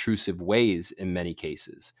unobtrusive ways in many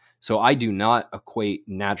cases. So I do not equate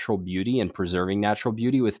natural beauty and preserving natural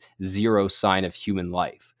beauty with zero sign of human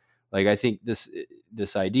life. Like I think this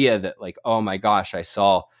idea that like, oh my gosh, I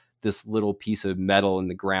saw this little piece of metal in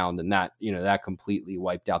the ground and that, that completely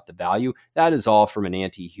wiped out the value. That is all from an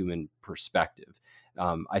anti-human perspective.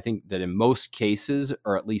 I think that in most cases,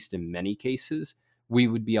 or at least in many cases, we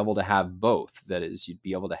would be able to have both. That is, you'd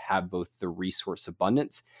be able to have both the resource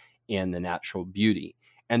abundance and the natural beauty.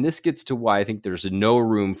 And this gets to why I think there's no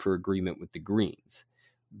room for agreement with the Greens.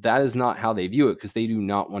 That is not how they view it, because they do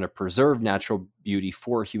not want to preserve natural beauty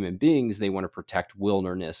for human beings. They want to protect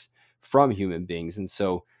wilderness from human beings. And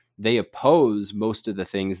so they oppose most of the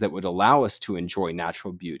things that would allow us to enjoy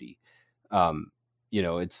natural beauty.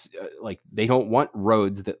 It's like they don't want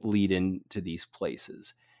roads that lead into these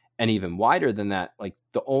places. And even wider than that, like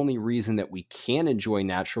the only reason that we can enjoy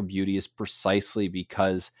natural beauty is precisely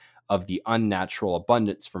because of the unnatural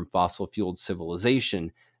abundance from fossil fueled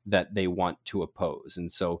civilization that they want to oppose. And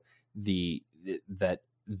so there's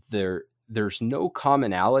no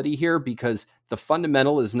commonality here, because the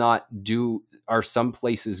fundamental is not are some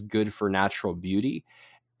places good for natural beauty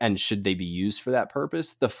and should they be used for that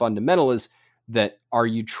purpose? The fundamental is that are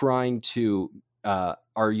you trying to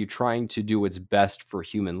do what's best for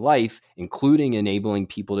human life, including enabling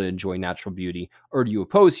people to enjoy natural beauty, or do you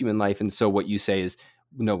oppose human life? And so what you say is,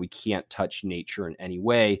 no, we can't touch nature in any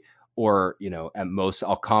way, or, at most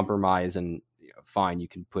I'll compromise and fine, you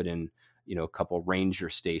can put in, a couple ranger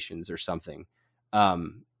stations or something.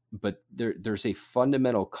 But there's a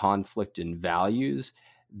fundamental conflict in values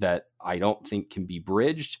that I don't think can be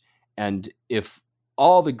bridged. And if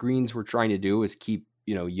all the Greens were trying to do is keep,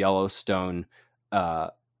 Yellowstone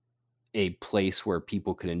a place where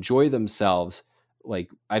people could enjoy themselves, like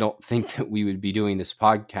I don't think that we would be doing this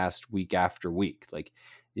podcast week after week. Like,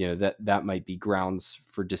 that might be grounds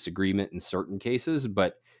for disagreement in certain cases,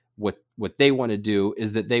 but what they want to do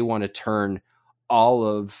is that they want to turn all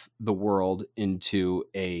of the world into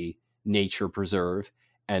a nature preserve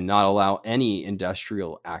and not allow any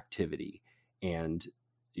industrial activity. And,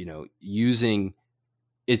 using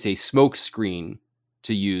it's a smoke screen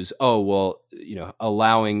to use,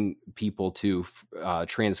 allowing people to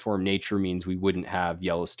transform nature means we wouldn't have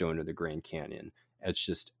Yellowstone or the Grand Canyon. It's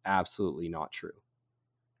just absolutely not true.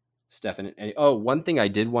 Stefan, one thing I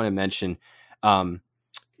did want to mention,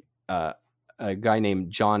 a guy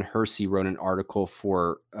named John Hersey wrote an article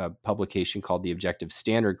for a publication called The Objective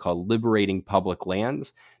Standard called Liberating Public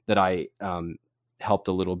Lands that I helped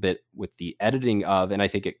a little bit with the editing of, and I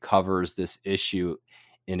think it covers this issue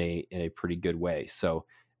in a pretty good way. So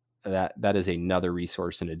that is another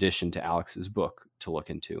resource in addition to Alex's book to look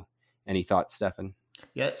into. Any thoughts, Stefan?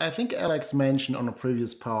 Yeah, I think Alex mentioned on a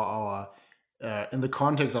previous Power Hour, in the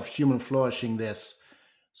context of human flourishing, there's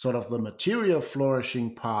sort of the material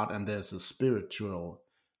flourishing part and there's a spiritual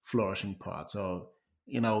flourishing part. So,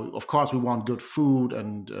 of course we want good food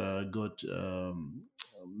and good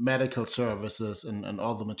medical services and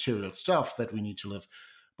all the material stuff that we need to live.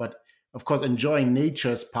 But of course, enjoying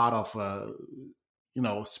nature is part of,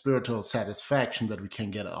 spiritual satisfaction that we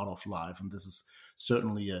can get out of life. And this is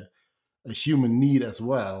certainly a human need as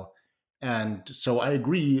well. And so I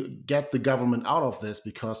agree, get the government out of this,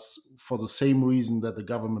 because for the same reason that the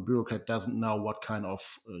government bureaucrat doesn't know what kind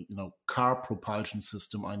of, car propulsion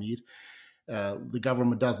system I need, the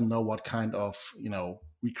government doesn't know what kind of,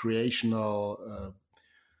 recreational,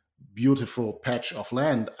 beautiful patch of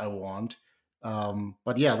land I want.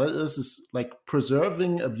 But yeah, this is like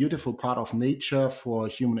preserving a beautiful part of nature for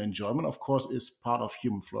human enjoyment, of course, is part of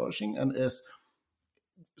human flourishing and is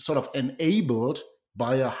sort of enabled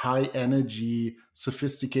by a high energy,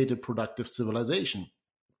 sophisticated, productive civilization.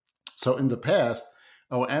 So in the past,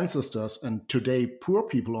 our ancestors and today poor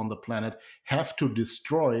people on the planet have to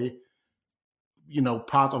destroy,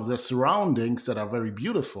 part of their surroundings that are very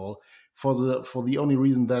beautiful for the only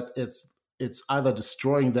reason that it's either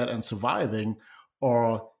destroying that and surviving,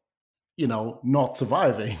 or not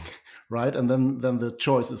surviving. Right? And then the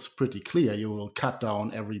choice is pretty clear. You will cut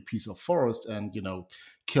down every piece of forest and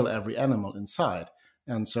kill every animal inside.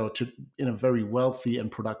 And so in a very wealthy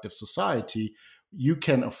and productive society, you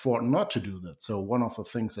can afford not to do that. So one of the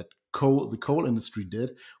things that the coal industry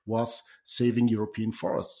did was saving European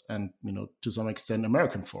forests and to some extent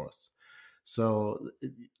American forests. So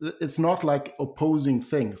it's not like opposing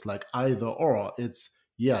things like either or. It's,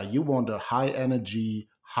 yeah, you want a high energy,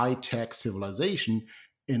 high tech civilization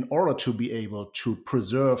in order to be able to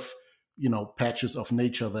preserve, patches of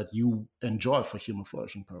nature that you enjoy for human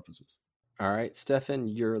flourishing purposes. All right, Stefan,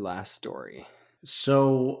 your last story.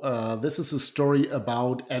 So this is a story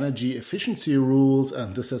about energy efficiency rules,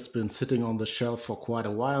 and this has been sitting on the shelf for quite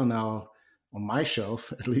a while now, on my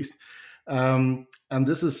shelf at least. And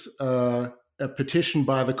this is a petition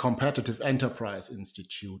by the Competitive Enterprise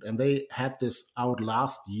Institute, and they had this out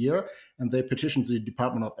last year, and they petitioned the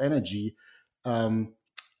Department of Energy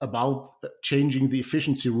about changing the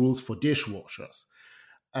efficiency rules for dishwashers.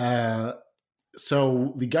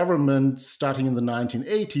 So the government, starting in the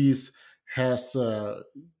 1980s, has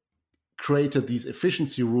created these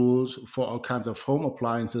efficiency rules for all kinds of home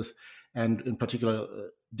appliances, and in particular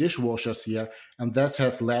dishwashers here, and that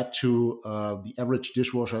has led to the average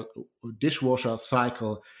dishwasher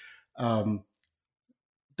cycle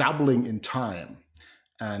doubling in time.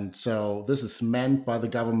 And so this is meant by the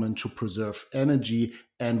government to preserve energy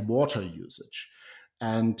and water usage.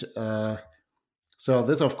 And so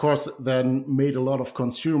this, of course, then made a lot of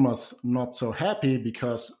consumers not so happy,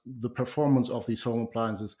 because the performance of these home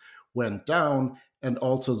appliances went down, and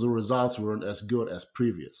also the results weren't as good as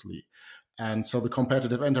previously. And so the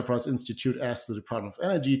Competitive Enterprise Institute asked the Department of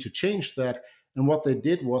Energy to change that. And what they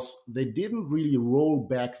did was they didn't really roll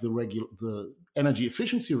back the energy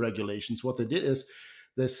efficiency regulations. What they did is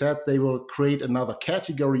they said they will create another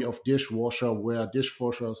category of dishwasher, where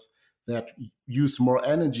dishwashers that use more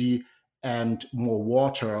energy and more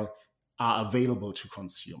water are available to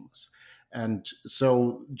consumers. And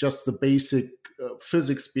so just the basic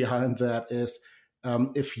physics behind that is,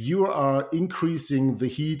 if you are increasing the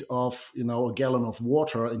heat of a gallon of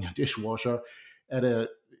water in your dishwasher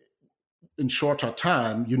in shorter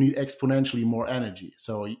time, you need exponentially more energy.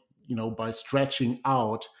 So by stretching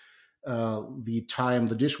out the time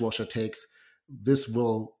the dishwasher takes, this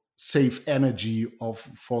will save energy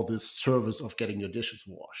for this service of getting your dishes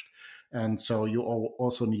washed. And so you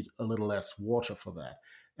also need a little less water for that.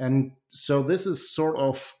 And so this is sort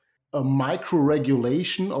of a micro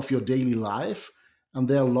regulation of your daily life. And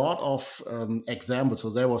there are a lot of examples. So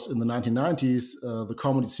there was, in the 1990s, the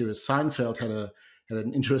comedy series Seinfeld had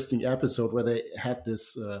an interesting episode where they had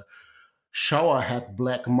this shower head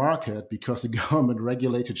black market, because the government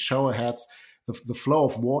regulated shower heads, the flow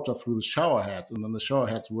of water through the shower heads, and then the shower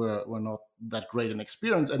heads were not that great an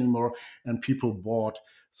experience anymore, and people bought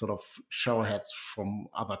sort of shower heads from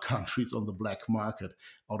other countries on the black market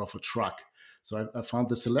out of a truck. So I found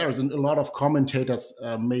this hilarious, and a lot of commentators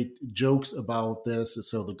made jokes about this.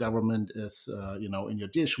 So the government is, in your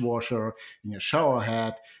dishwasher, in your shower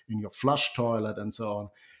head, in your flush toilet, and so on.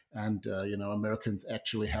 And Americans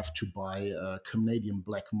actually have to buy Canadian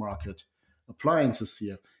black market appliances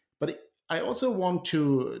here. But I also want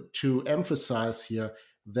to emphasize here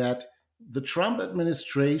that the Trump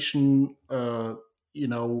administration,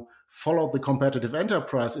 followed the Competitive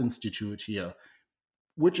Enterprise Institute here,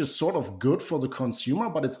 which is sort of good for the consumer,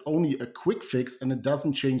 but it's only a quick fix, and it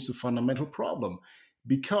doesn't change the fundamental problem,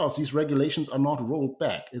 because these regulations are not rolled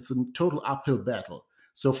back. It's a total uphill battle.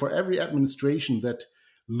 So for every administration that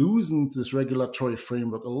loosens this regulatory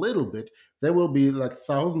framework a little bit, there will be like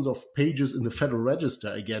thousands of pages in the Federal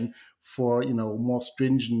Register again for more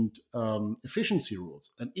stringent efficiency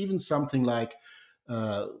rules, and even something like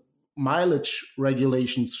mileage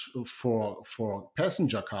regulations for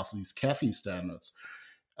passenger cars, these CAFE standards.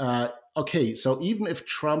 Okay, so even if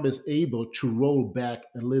Trump is able to roll back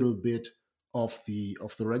a little bit of the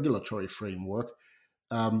regulatory framework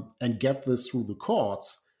and get this through the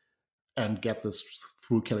courts, and get this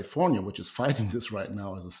through California, which is fighting this right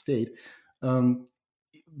now as a state,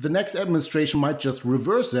 the next administration might just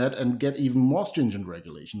reverse that and get even more stringent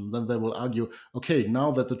regulation. Then they will argue, okay,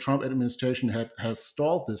 now that the Trump administration has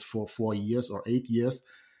stalled this for 4 years or 8 years,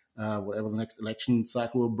 whatever the next election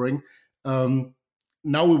cycle will bring,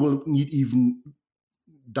 now we will need even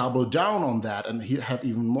double down on that and have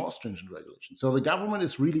even more stringent regulation. So the government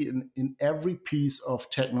is really in every piece of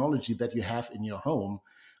technology that you have in your home,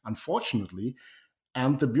 unfortunately.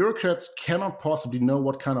 And the bureaucrats cannot possibly know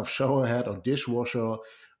what kind of shower head or dishwasher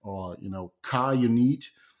or car you need,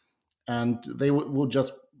 and they will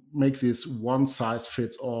just make this one size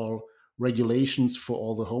fits all regulations for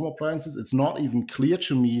all the home appliances. It's not even clear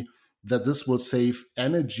to me that this will save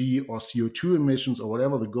energy or CO2 emissions or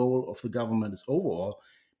whatever the goal of the government is overall.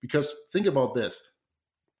 Because think about this.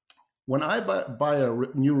 When I buy a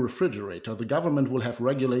new refrigerator, the government will have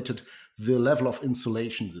regulated the level of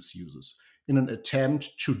insulation this uses in an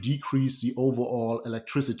attempt to decrease the overall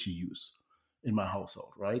electricity use in my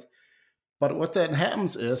household, right? But what then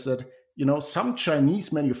happens is that, some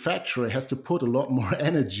Chinese manufacturer has to put a lot more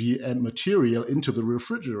energy and material into the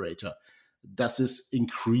refrigerator. Does this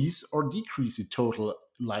increase or decrease the total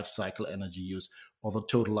life cycle energy use or the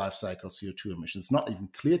total life cycle CO2 emissions? It's not even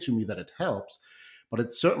clear to me that it helps, but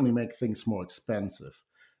it certainly makes things more expensive.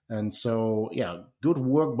 And so, yeah, good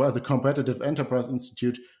work by the Competitive Enterprise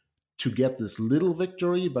Institute to get this little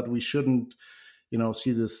victory, but we shouldn't,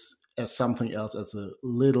 see this as something else, as a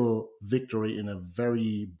little victory in a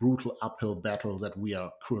very brutal uphill battle that we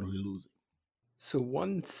are currently losing. So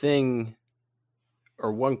one thing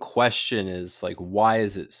or one question is like, why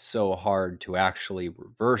is it so hard to actually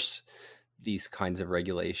reverse these kinds of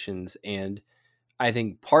regulations? And I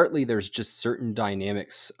think partly there's just certain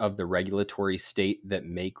dynamics of the regulatory state that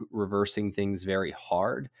make reversing things very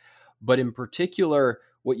hard. But in particular,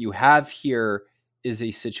 what you have here is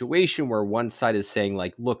a situation where one side is saying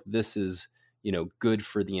like, look, this is, good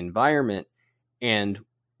for the environment. And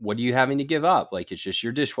what are you having to give up? Like, it's just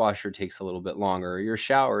your dishwasher takes a little bit longer, or your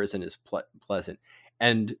shower isn't as pleasant.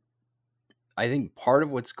 And I think part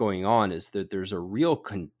of what's going on is that there's a real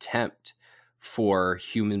contempt for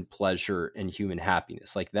human pleasure and human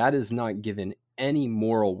happiness. Like, that is not given any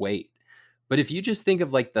moral weight. But if you just think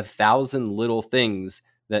of like the 1,000 little things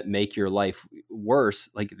that make your life worse,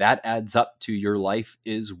 like that adds up to your life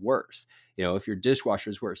is worse. If your dishwasher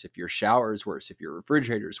is worse, if your shower is worse, if your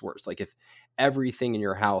refrigerator is worse, like if everything in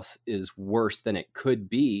your house is worse than it could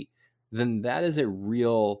be, then that is a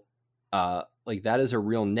real,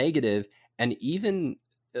 negative. And even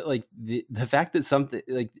like the fact that something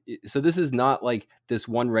like, so this is not like this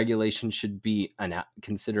one regulation should be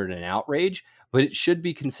considered an outrage, but it should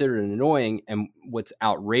be considered annoying. And what's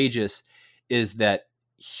outrageous is that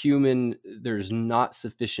there's not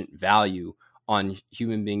sufficient value on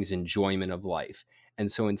human beings' enjoyment of life.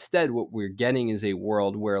 And so instead, what we're getting is a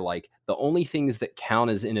world where like the only things that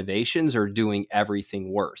count as innovations are doing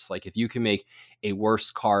everything worse. Like if you can make a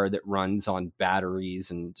worse car that runs on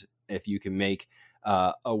batteries, and if you can make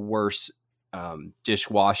a worse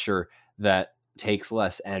dishwasher that takes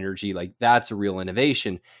less energy, like that's a real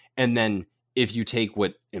innovation. And then if you take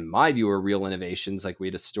what, in my view, are real innovations, like we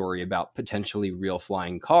had a story about potentially real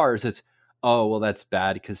flying cars, it's, oh, well, that's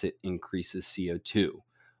bad because it increases CO2.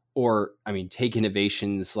 Or, take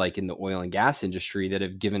innovations like in the oil and gas industry that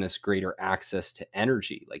have given us greater access to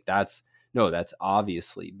energy. Like that's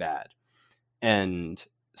obviously bad. And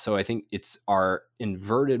so I think it's our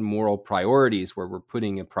inverted moral priorities where we're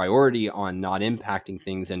putting a priority on not impacting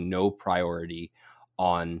things and no priority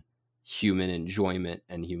on human enjoyment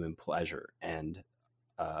and human pleasure. And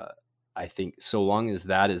I think so long as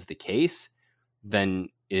that is the case, then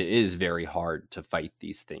it is very hard to fight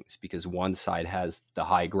these things because one side has the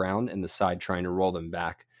high ground and the side trying to roll them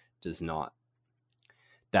back does not.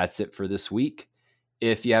 That's it for this week.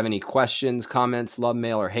 If you have any questions, comments, love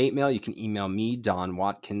mail, or hate mail, you can email me, Don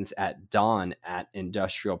Watkins, at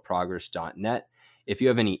don@industrialprogress.net. If you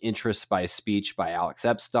have any interest by a speech by Alex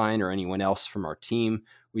Epstein or anyone else from our team,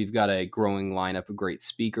 we've got a growing lineup of great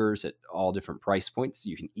speakers at all different price points.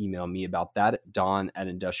 You can email me about that at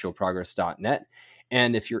don@industrialprogress.net.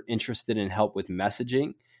 And if you're interested in help with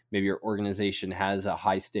messaging, maybe your organization has a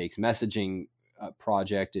high stakes messaging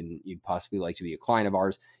project and you'd possibly like to be a client of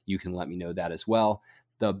ours, you can let me know that as well.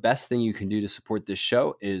 The best thing you can do to support this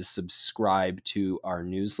show is subscribe to our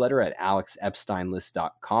newsletter at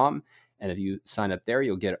alexepsteinlist.com. And if you sign up there,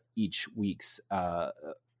 you'll get each week's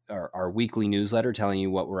our weekly newsletter telling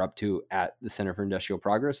you what we're up to at the Center for Industrial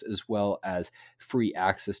Progress, as well as free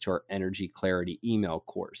access to our Energy Clarity email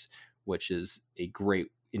course, which is a great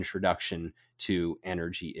introduction to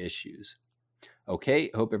energy issues. Okay,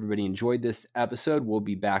 hope everybody enjoyed this episode. We'll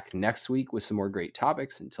be back next week with some more great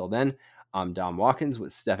topics. Until then, I'm Dom Watkins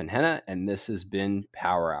with Stefan Henna, and this has been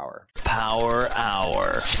Power Hour. Power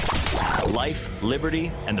Hour. Life,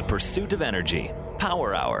 liberty, and the pursuit of energy.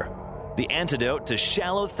 Power Hour. The antidote to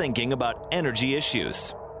shallow thinking about energy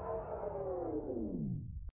issues.